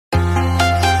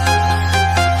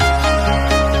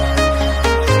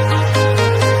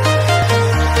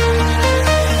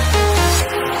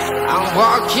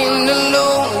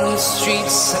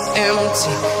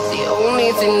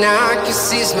Everything I can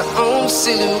see is my own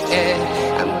silhouette.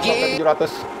 I'm getting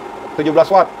 717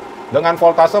 watt dengan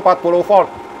voltase 40 volt.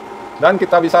 Dan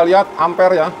kita bisa lihat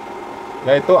ampere ya,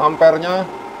 yaitu ampernya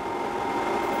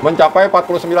mencapai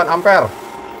 49 ampere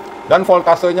dan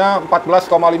voltasenya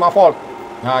 14,5 volt.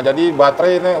 Nah, jadi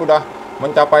baterai ini udah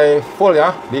mencapai full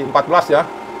ya di 14 ya,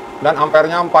 dan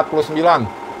ampernya 49,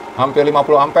 hampir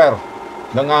 50 ampere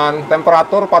dengan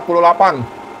temperatur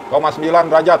 48,9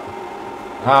 derajat.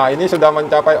 Nah, ini sudah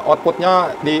mencapai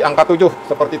outputnya di angka 7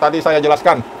 seperti tadi saya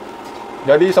jelaskan.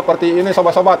 Jadi seperti ini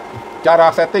sobat-sobat, cara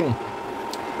setting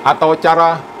atau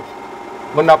cara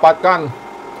mendapatkan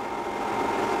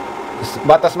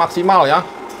batas maksimal ya.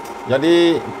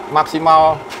 Jadi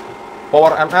maksimal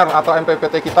PowMr atau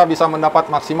MPPT kita bisa mendapat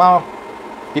maksimal,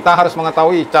 kita harus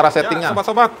mengetahui cara settingnya. Ya,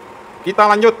 sobat-sobat, kita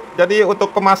lanjut. Jadi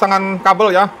untuk pemasangan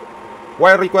kabel ya,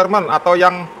 wire requirement atau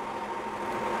yang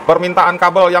permintaan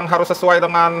kabel yang harus sesuai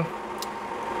dengan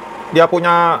dia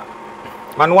punya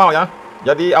manual ya.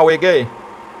 Jadi AWG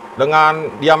dengan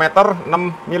diameter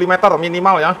 6 mm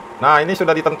minimal ya. Nah, ini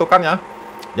sudah ditentukan ya.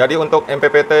 Jadi untuk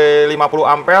MPPT 50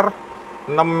 ampere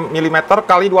 6 mm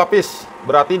kali 2 piece,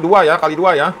 berarti 2 ya, kali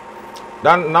 2 ya.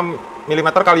 Dan 6 mm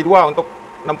kali 2 untuk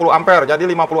 60 ampere. Jadi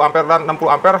 50 ampere dan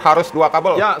 60 ampere harus 2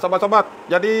 kabel. Ya, sobat-sobat.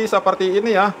 Jadi seperti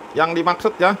ini ya yang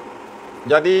dimaksud ya.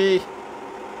 Jadi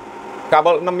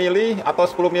kabel 6 mili atau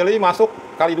 10 mili masuk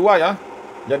kali 2 ya.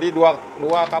 Jadi dua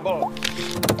kabel.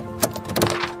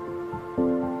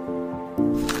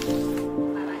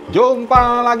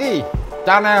 Jumpa lagi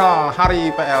channel Hari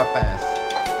PLTS.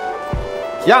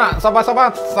 Ya,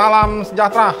 sobat-sobat, salam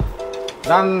sejahtera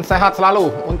dan sehat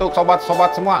selalu untuk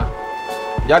sobat-sobat semua.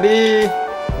 Jadi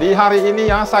di hari ini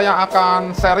ya saya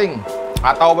akan sharing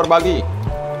atau berbagi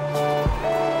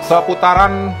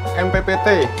seputaran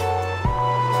MPPT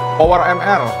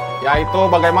PowMr, yaitu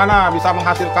bagaimana bisa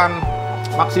menghasilkan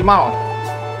maksimal,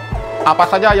 apa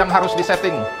saja yang harus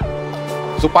disetting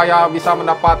supaya bisa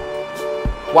mendapat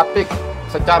watt peak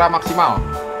secara maksimal.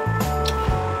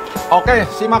 Oke,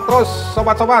 simak terus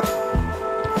sobat-sobat,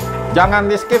 jangan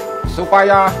di skip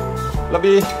supaya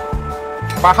lebih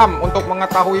paham untuk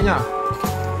mengetahuinya.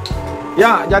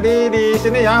 Ya, jadi di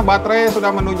sini ya baterai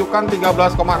sudah menunjukkan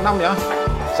 13,6 ya,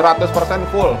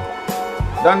 100% full.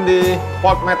 Dan di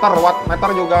voltmeter,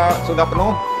 wattmeter juga sudah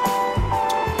penuh.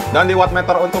 Dan di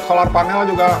wattmeter untuk solar panel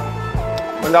juga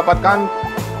mendapatkan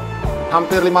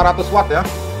hampir 500 watt ya,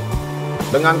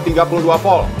 dengan 32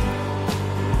 volt.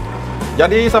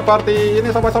 Jadi seperti ini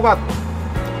sobat-sobat,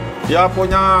 dia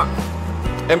punya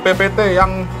MPPT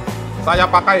yang saya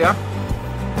pakai ya.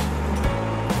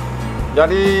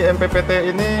 Jadi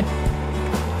MPPT ini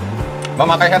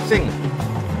memakai heatsink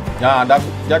ya,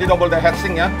 jadi double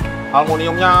heatsink ya.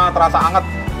 Aluminiumnya terasa hangat,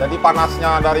 jadi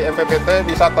panasnya dari MPPT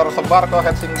bisa tersebar ke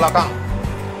heatsink belakang.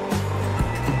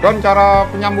 Dan cara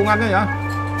penyambungannya ya,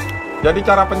 jadi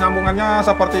cara penyambungannya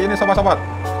seperti ini sobat-sobat.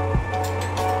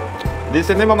 Di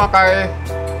sini memakai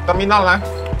terminal ya,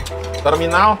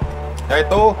 terminal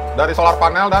yaitu dari solar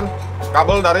panel dan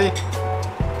kabel dari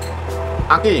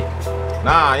aki.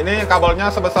 Nah, ini kabelnya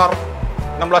sebesar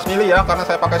 16 mili ya, karena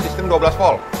saya pakai sistem 12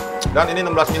 volt dan ini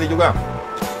 16 mili juga.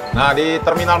 Nah, di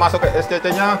terminal masuk ke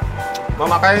SCC-nya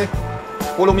memakai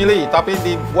 10 mili, tapi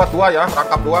dibuat 2 ya,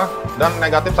 rangkap 2, dan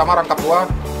negatif sama rangkap 2,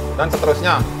 dan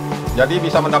seterusnya. Jadi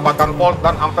bisa mendapatkan volt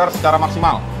dan ampere secara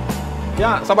maksimal.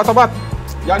 Ya, sobat-sobat,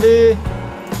 jadi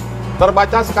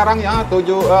terbaca sekarang ya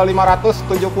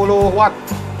 570 watt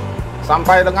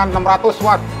sampai dengan 600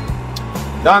 watt,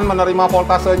 dan menerima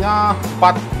voltasenya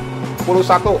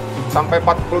 41 sampai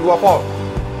 42 volt.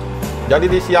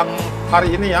 Jadi di siang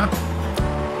hari ini ya,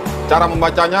 cara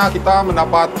membacanya kita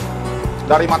mendapat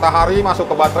dari matahari masuk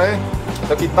ke baterai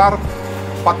sekitar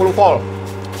 40 volt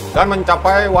dan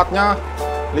mencapai wattnya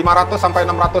 500 sampai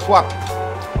 600 watt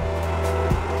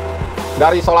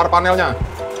dari solar panelnya.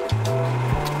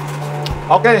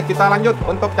 Oke, kita lanjut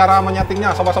untuk cara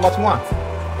menyetingnya sobat-sobat semua.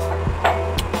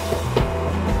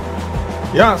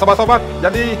 Ya, sobat-sobat,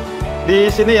 jadi di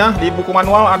sini ya di buku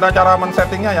manual ada cara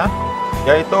men-settingnya ya,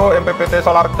 yaitu MPPT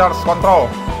Solar Charge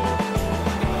Control.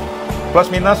 Plus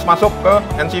minus masuk ke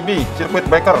NCB, circuit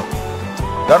breaker,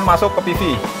 dan masuk ke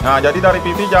PV. Nah, jadi dari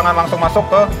PV jangan langsung masuk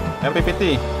ke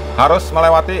MPPT, harus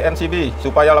melewati NCB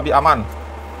supaya lebih aman.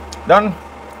 Dan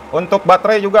untuk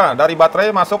baterai juga, dari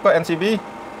baterai masuk ke NCB,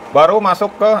 baru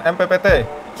masuk ke MPPT.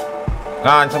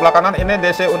 Nah, sebelah kanan ini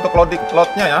DC untuk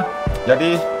loadnya ya,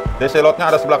 jadi DC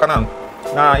loadnya ada sebelah kanan.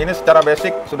 Nah, ini secara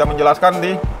basic sudah menjelaskan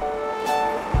di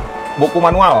buku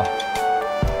manual.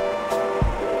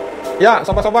 Ya,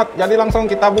 sobat-sobat, jadi langsung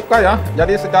kita buka ya.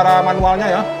 Jadi secara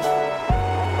manualnya ya.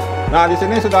 Nah, di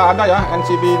sini sudah ada ya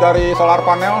NCB dari solar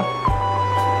panel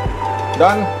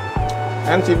dan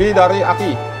NCB dari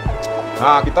aki.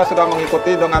 Nah, kita sudah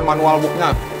mengikuti dengan manual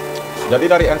booknya. Jadi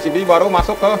dari NCB baru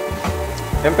masuk ke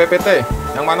MPPT,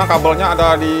 yang mana kabelnya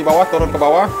ada di bawah, turun ke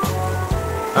bawah.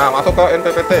 Nah, masuk ke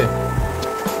MPPT.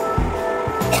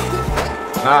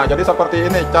 Nah, jadi seperti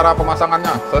ini cara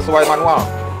pemasangannya sesuai manual.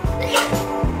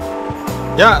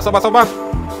 Ya, sobat-sobat,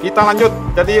 kita lanjut.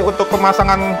 Jadi untuk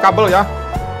pemasangan kabel ya,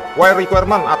 wire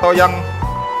requirement atau yang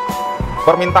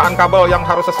permintaan kabel yang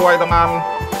harus sesuai dengan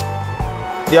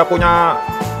dia punya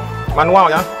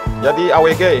manual ya. Jadi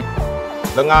AWG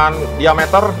dengan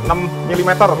diameter 6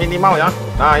 mm minimal ya.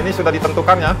 Nah, ini sudah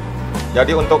ditentukan ya.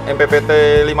 Jadi untuk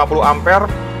MPPT 50 ampere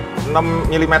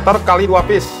 6 mm kali 2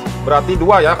 piece, berarti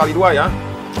 2 ya, kali 2 ya.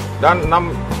 Dan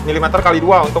 6 mm kali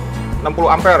 2 untuk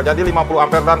 60 ampere. Jadi 50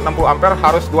 ampere dan 60 ampere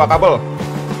harus 2 kabel.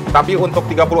 Tapi untuk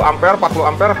 30 ampere, 40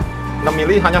 ampere 6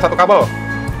 mili hanya 1 kabel.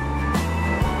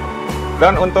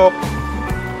 Dan untuk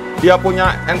dia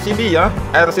punya NCB ya,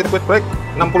 air circuit break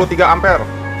 63 ampere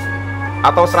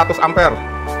atau 100 ampere.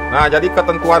 Nah, jadi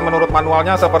ketentuan menurut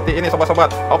manualnya seperti ini sobat-sobat.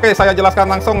 Oke, saya jelaskan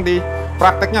langsung di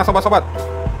prakteknya sobat-sobat.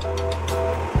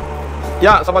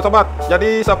 Ya sobat-sobat,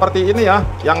 jadi seperti ini ya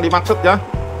yang dimaksud ya.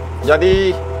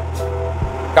 Jadi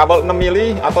kabel 6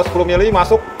 mili atau 10 mili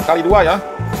masuk kali 2 ya.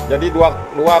 Jadi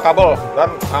dua kabel dan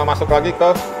masuk lagi ke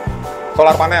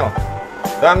solar panel.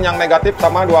 Dan yang negatif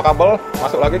sama 2 kabel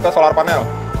masuk lagi ke solar panel.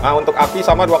 Nah, untuk aki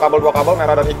sama 2 kabel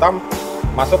merah dan hitam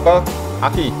masuk ke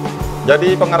aki.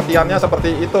 Jadi pengertiannya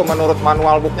seperti itu menurut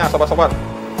manual booknya sobat-sobat,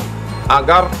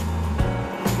 agar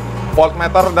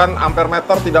voltmeter dan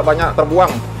ampermeter tidak banyak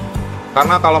terbuang,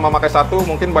 karena kalau memakai satu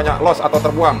mungkin banyak loss atau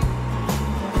terbuang.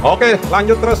 Oke,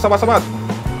 lanjut terus sobat-sobat.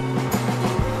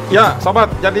 Ya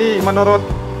sobat, jadi menurut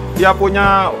dia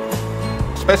punya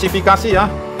spesifikasi ya,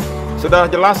 sudah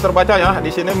jelas terbaca ya.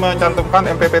 Di sini mencantumkan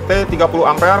MPPT 30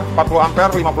 ampere, 40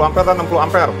 ampere, 50 ampere dan 60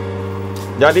 ampere.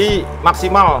 Jadi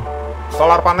maksimal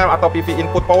solar panel atau PV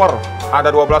input power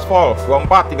ada 12 volt,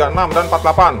 24, 36 dan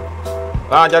 48.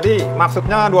 Nah, jadi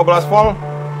maksudnya 12 volt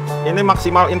ini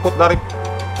maksimal input dari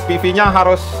PV-nya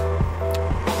harus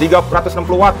 360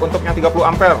 watt untuk yang 30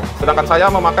 ampere. Sedangkan saya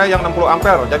memakai yang 60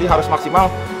 ampere, jadi harus maksimal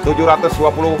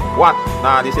 720 watt.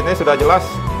 Nah, di sini sudah jelas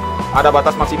ada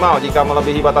batas maksimal. Jika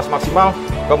melebihi batas maksimal,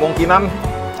 kemungkinan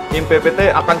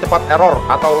MPPT akan cepat error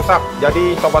atau rusak.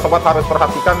 Jadi sobat-sobat harus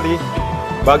perhatikan di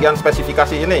bagian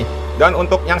spesifikasi ini. Dan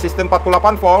untuk yang sistem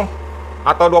 48 volt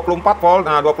atau 24 volt,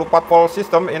 nah 24 volt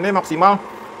sistem ini maksimal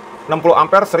 60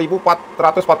 ampere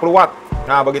 1440 watt.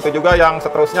 Nah, begitu juga yang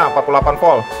seterusnya 48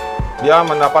 volt. Dia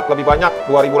mendapat lebih banyak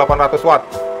 2800 watt.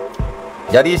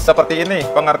 Jadi seperti ini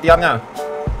pengertiannya.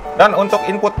 Dan untuk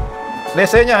input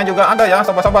DC-nya juga ada ya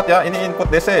sobat-sobat ya. Ini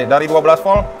input DC dari 12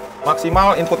 volt,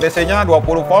 maksimal input DC-nya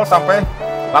 20 volt sampai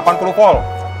 80 volt.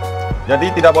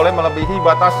 Jadi tidak boleh melebihi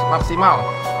batas maksimal.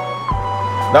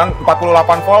 Dan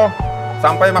 48 volt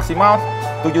sampai maksimal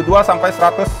 72 sampai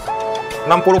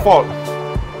 160 volt.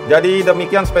 Jadi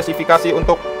demikian spesifikasi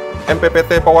untuk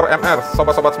MPPT PowMr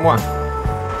sobat-sobat semua.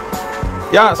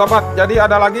 Ya sobat, jadi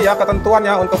ada lagi ya ketentuan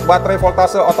ya untuk baterai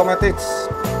voltase otomatis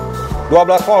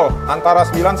 12 volt antara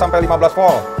 9 sampai 15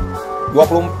 volt.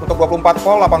 Untuk 24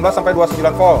 volt 18 sampai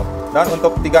 29 volt. Dan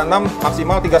untuk 36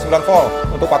 maksimal 39 volt.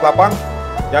 Untuk 48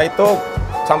 yaitu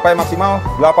sampai maksimal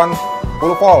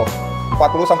 80 volt,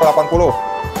 40 sampai 80.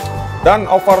 Dan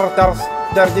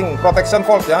overcharging protection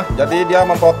volt ya. Jadi dia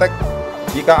memprotek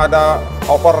jika ada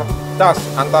overcharge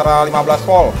antara 15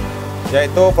 volt,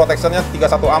 yaitu protectionnya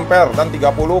 31 ampere dan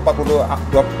 30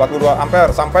 42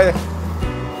 ampere sampai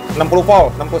 60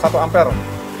 volt 61 ampere.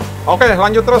 Oke,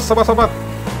 lanjut terus sobat-sobat.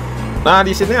 Nah,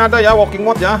 di sini ada ya working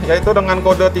mode ya, yaitu dengan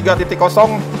kode 3.0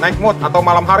 night mode atau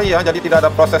malam hari ya, jadi tidak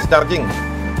ada proses charging.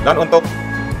 Dan untuk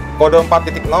kode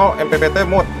 4.0 MPPT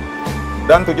mode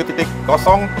dan 7.0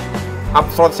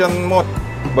 absorption mode.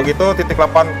 Begitu titik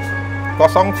 80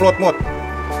 float mode.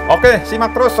 Oke,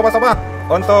 simak terus sobat-sobat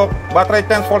untuk baterai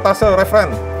change voltase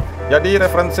reference. Jadi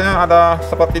referensinya ada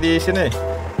seperti di sini.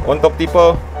 Untuk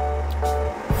tipe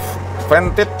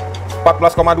vented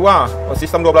 14,2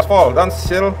 sistem 12 volt dan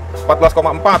seal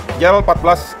 14,4, gel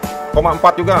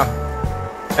 14,4 juga.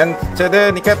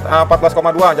 NCD niket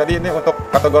 14,2. Jadi ini untuk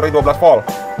kategori 12 volt.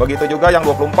 Begitu juga yang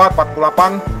 24,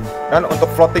 48 dan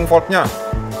untuk floating voltnya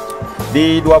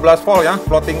di 12 volt ya,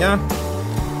 floatingnya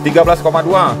 13,2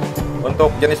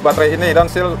 untuk jenis baterai ini dan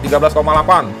seal 13,8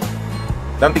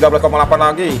 dan 13,8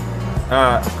 lagi.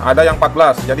 Nah, ada yang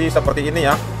 14. Jadi seperti ini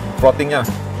ya floatingnya.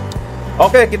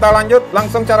 Oke, kita lanjut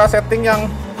langsung cara setting yang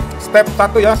step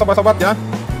 1 ya sobat-sobat ya.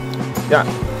 Ya,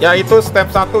 yaitu step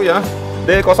 1 ya,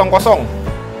 D00.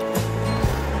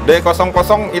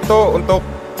 D00 itu untuk,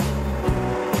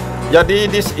 jadi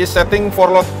this is setting for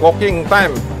load working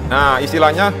time. Nah,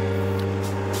 istilahnya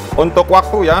untuk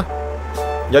waktu ya.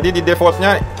 Jadi di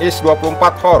defaultnya is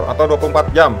 24 hour atau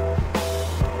 24 jam.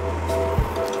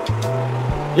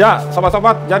 Ya,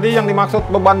 sobat-sobat, jadi yang dimaksud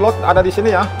beban load ada di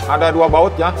sini ya. Ada 2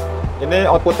 baut ya. Ini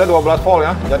outputnya 12 volt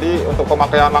ya. Jadi untuk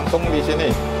pemakaian langsung di sini.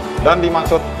 Dan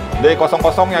dimaksud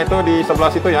D00 yaitu di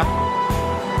sebelah situ ya.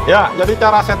 Ya, jadi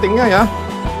cara settingnya ya,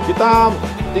 kita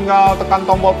tinggal tekan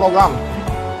tombol program.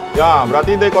 Ya,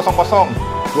 berarti D00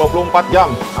 24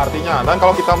 jam artinya. Dan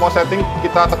kalau kita mau setting,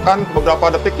 kita tekan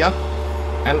beberapa detik ya,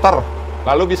 enter.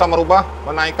 Lalu bisa merubah,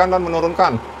 menaikkan dan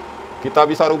menurunkan. Kita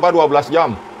bisa rubah 12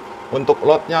 jam untuk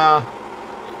loadnya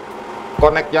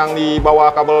connect yang di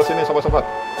bawah kabel sini, sobat-sobat.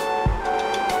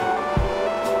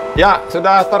 Ya,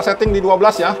 sudah tersetting di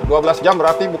 12 ya. 12 jam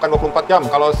berarti bukan 24 jam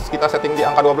kalau kita setting di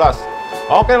angka 12.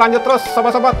 Oke, lanjut terus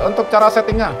sobat-sobat untuk cara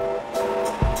settingnya.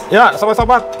 Ya,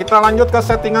 sobat-sobat, kita lanjut ke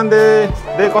settingan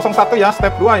D01 ya,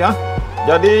 step 2 ya.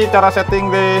 Jadi cara setting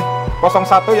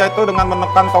D01 yaitu dengan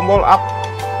menekan tombol up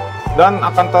dan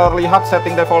akan terlihat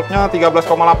setting defaultnya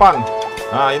 13,8.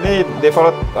 Nah, ini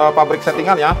default pabrik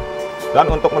settingan ya. Dan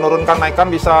untuk menurunkan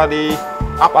naikkan bisa di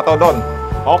up atau down.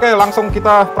 Oke, langsung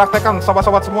kita praktekkan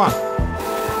sobat-sobat semua.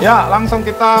 Ya, langsung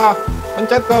kita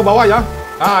pencet ke bawah ya.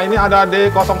 Nah, ini ada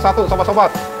D01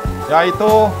 sobat-sobat, yaitu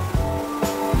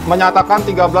menyatakan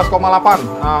 13,8.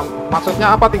 Nah,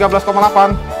 maksudnya apa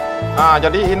 13,8? Nah,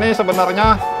 jadi ini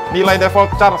sebenarnya nilai default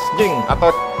charging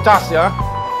atau cas ya,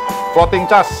 floating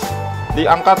cas di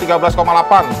angka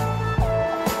 13,8.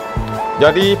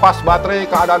 Jadi pas baterai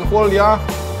keadaan full dia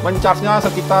mencasnya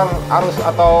sekitar arus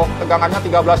atau tegangannya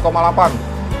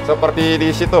 13,8 seperti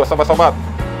di situ sobat-sobat.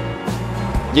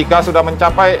 Jika sudah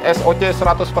mencapai SOC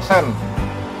 100%.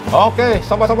 Oke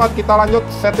sobat-sobat, kita lanjut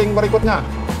setting berikutnya.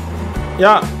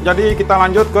 Ya, jadi kita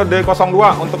lanjut ke D02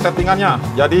 untuk settingannya.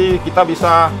 Jadi kita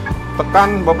bisa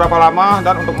tekan beberapa lama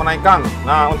dan untuk menaikkan.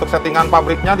 Nah, untuk settingan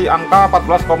pabriknya di angka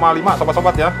 14,5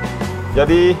 sobat-sobat ya.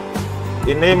 Jadi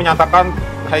ini menyatakan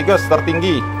highest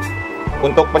tertinggi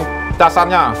untuk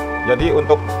pencasannya. Jadi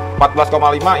untuk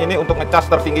 14,5 ini untuk ngecas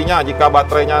tertingginya jika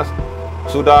baterainya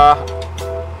sudah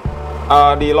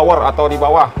di lower atau di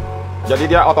bawah.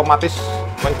 Jadi dia otomatis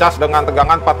mencas dengan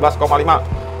tegangan 14,5.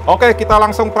 Oke, kita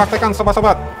langsung praktekkan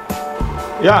sobat-sobat.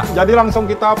 Ya, jadi langsung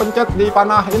kita pencet di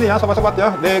panah ini ya sobat-sobat ya,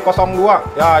 D02.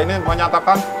 Ya, ini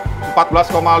menyatakan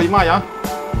 14,5 ya.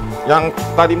 Yang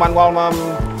tadi manual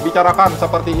membicarakan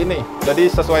seperti ini. Jadi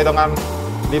sesuai dengan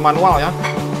di manual ya,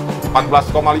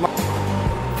 14,5.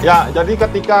 Ya, jadi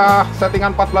ketika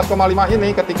settingan 14,5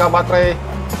 ini, ketika baterai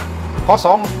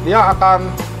kosong, dia akan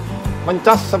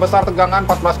mencas sebesar tegangan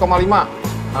 14,5.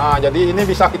 Nah, jadi ini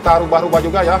bisa kita rubah-rubah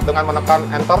juga ya dengan menekan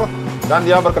enter, dan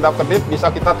dia berkedap-kedip,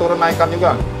 bisa kita turun naikkan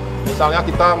juga. Misalnya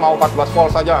kita mau 14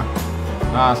 volt saja.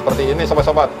 Nah, seperti ini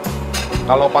sobat-sobat.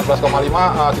 Kalau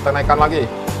 14,5 kita naikkan lagi.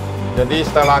 Jadi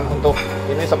setelan untuk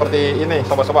ini seperti ini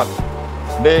sobat-sobat.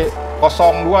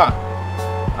 D02.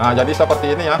 Nah, jadi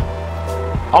seperti ini ya.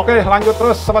 Oke, lanjut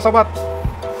terus sobat-sobat.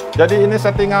 Jadi ini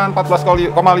settingan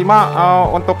 14,5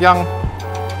 untuk yang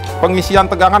pengisian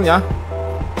tegangan ya,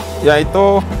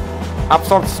 yaitu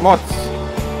absorb mode.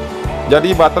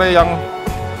 Jadi baterai yang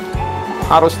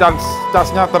harus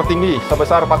charge-nya tertinggi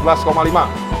sebesar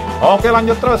 14,5. Oke,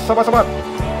 lanjut terus sobat-sobat.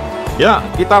 Ya,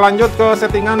 kita lanjut ke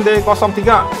settingan D03,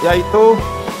 yaitu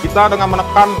kita dengan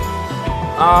menekan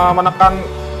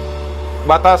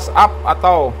batas up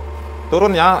atau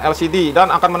turun ya LCD,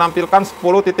 dan akan menampilkan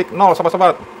 10.0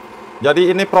 sobat-sobat. Jadi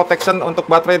ini protection untuk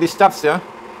baterai discharge ya.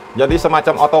 Jadi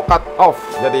semacam auto cut off.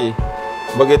 Jadi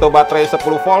begitu baterai 10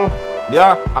 volt,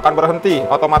 dia akan berhenti,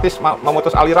 otomatis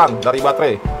memutus aliran dari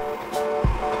baterai.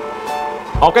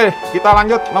 Oke, kita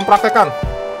lanjut mempraktekkan.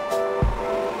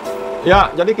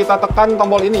 Ya, jadi kita tekan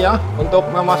tombol ini ya untuk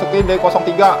memasuki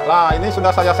D03. Nah, ini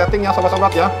sudah saya setting ya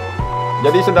sobat-sobat ya.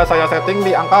 Jadi sudah saya setting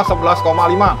di angka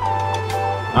 11,5.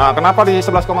 Nah, kenapa di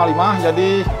 11,5?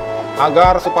 Jadi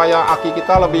agar supaya aki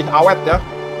kita lebih awet ya,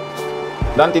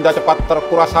 dan tidak cepat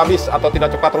terkuras habis atau tidak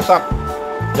cepat rusak.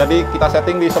 Jadi kita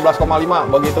setting di 11,5.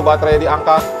 Begitu baterai di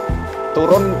angka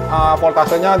turun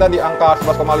voltasenya dan di angka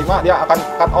 11,5, dia akan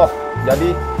cut off.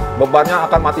 Jadi bebannya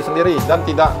akan mati sendiri dan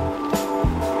tidak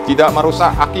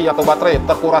merusak aki atau baterai,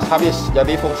 terkuras habis.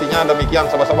 Jadi fungsinya demikian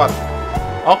sobat-sobat.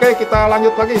 Oke, kita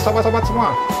lanjut lagi sobat-sobat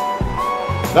semua.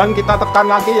 Dan kita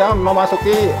tekan lagi ya,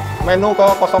 memasuki menu ke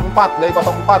 04, dari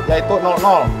 04 yaitu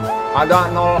 00. Ada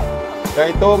 0,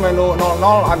 yaitu menu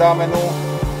 00,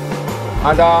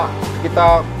 ada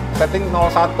kita setting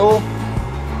 01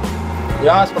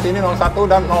 ya, seperti ini 01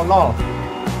 dan 00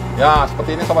 Ya,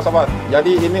 seperti ini sobat-sobat.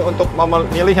 Jadi ini untuk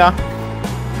memilih ya,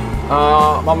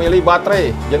 memilih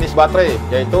baterai, jenis baterai,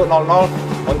 yaitu 00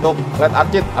 untuk LED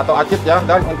acid atau acid ya,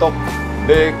 dan untuk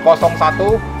D01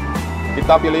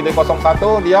 kita pilih D01,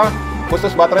 dia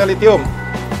khusus baterai lithium.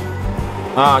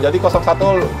 Nah, jadi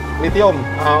 01 lithium.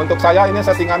 Nah, untuk saya ini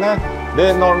settingannya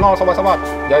D00 sobat-sobat.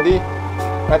 Jadi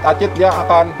LED acid dia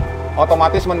akan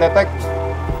otomatis mendetek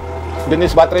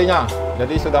jenis baterainya.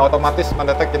 Jadi sudah otomatis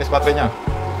mendetek jenis baterainya.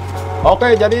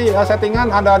 Oke, jadi settingan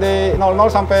ada D00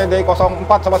 sampai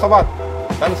D04 sobat-sobat.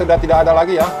 Dan sudah tidak ada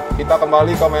lagi ya. Kita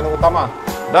kembali ke menu utama.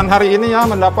 Dan hari ini ya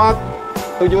mendapat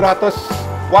 700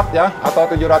 watt ya, atau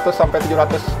 700 sampai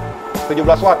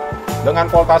 717 watt dengan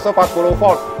voltase 40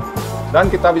 volt.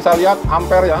 Dan kita bisa lihat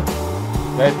ampere ya,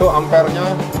 yaitu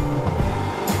ampernya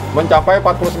mencapai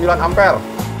 49 ampere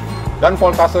dan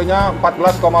voltasenya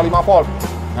 14,5 volt.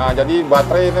 Nah, jadi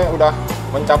baterai ini udah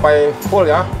mencapai full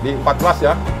ya di 14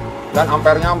 ya, dan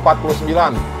ampernya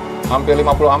 49, hampir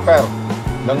 50 ampere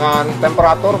dengan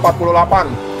temperatur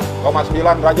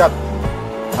 48,9 derajat.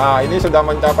 Nah, ini sudah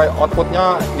mencapai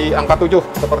outputnya di angka 7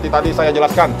 seperti tadi saya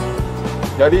jelaskan.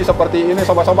 Jadi seperti ini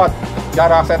sobat-sobat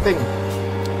cara setting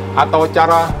atau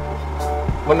cara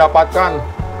mendapatkan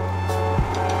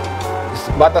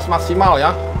batas maksimal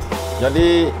ya.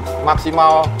 Jadi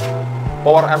maksimal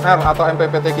power MR atau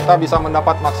MPPT kita bisa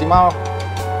mendapat maksimal,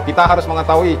 kita harus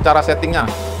mengetahui cara settingnya.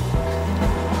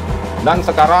 Dan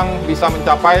sekarang bisa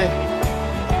mencapai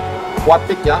watt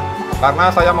peak ya, karena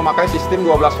saya memakai sistem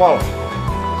 12 volt.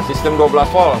 Sistem 12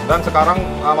 volt, dan sekarang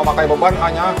memakai beban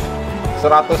hanya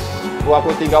 123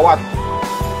 watt,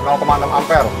 0,6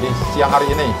 ampere di siang hari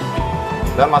ini.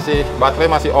 Dan baterai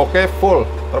masih oke, full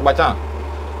terbaca.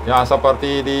 Ya,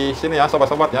 seperti di sini ya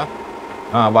sobat-sobat ya.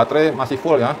 Nah, baterai masih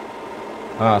full ya.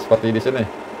 Nah, seperti di sini.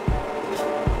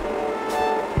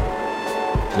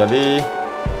 Jadi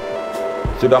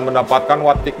sudah mendapatkan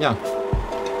watt peak-nya.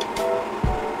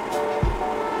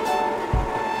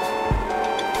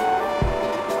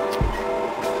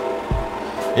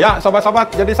 Ya,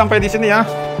 sobat-sobat, jadi sampai di sini ya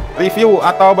review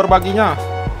atau berbaginya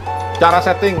cara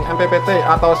setting MPPT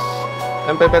atau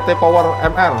MPPT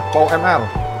PowMr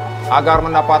agar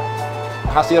mendapat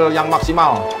hasil yang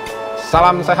maksimal.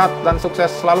 Salam sehat dan sukses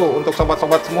selalu untuk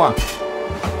sobat-sobat semua.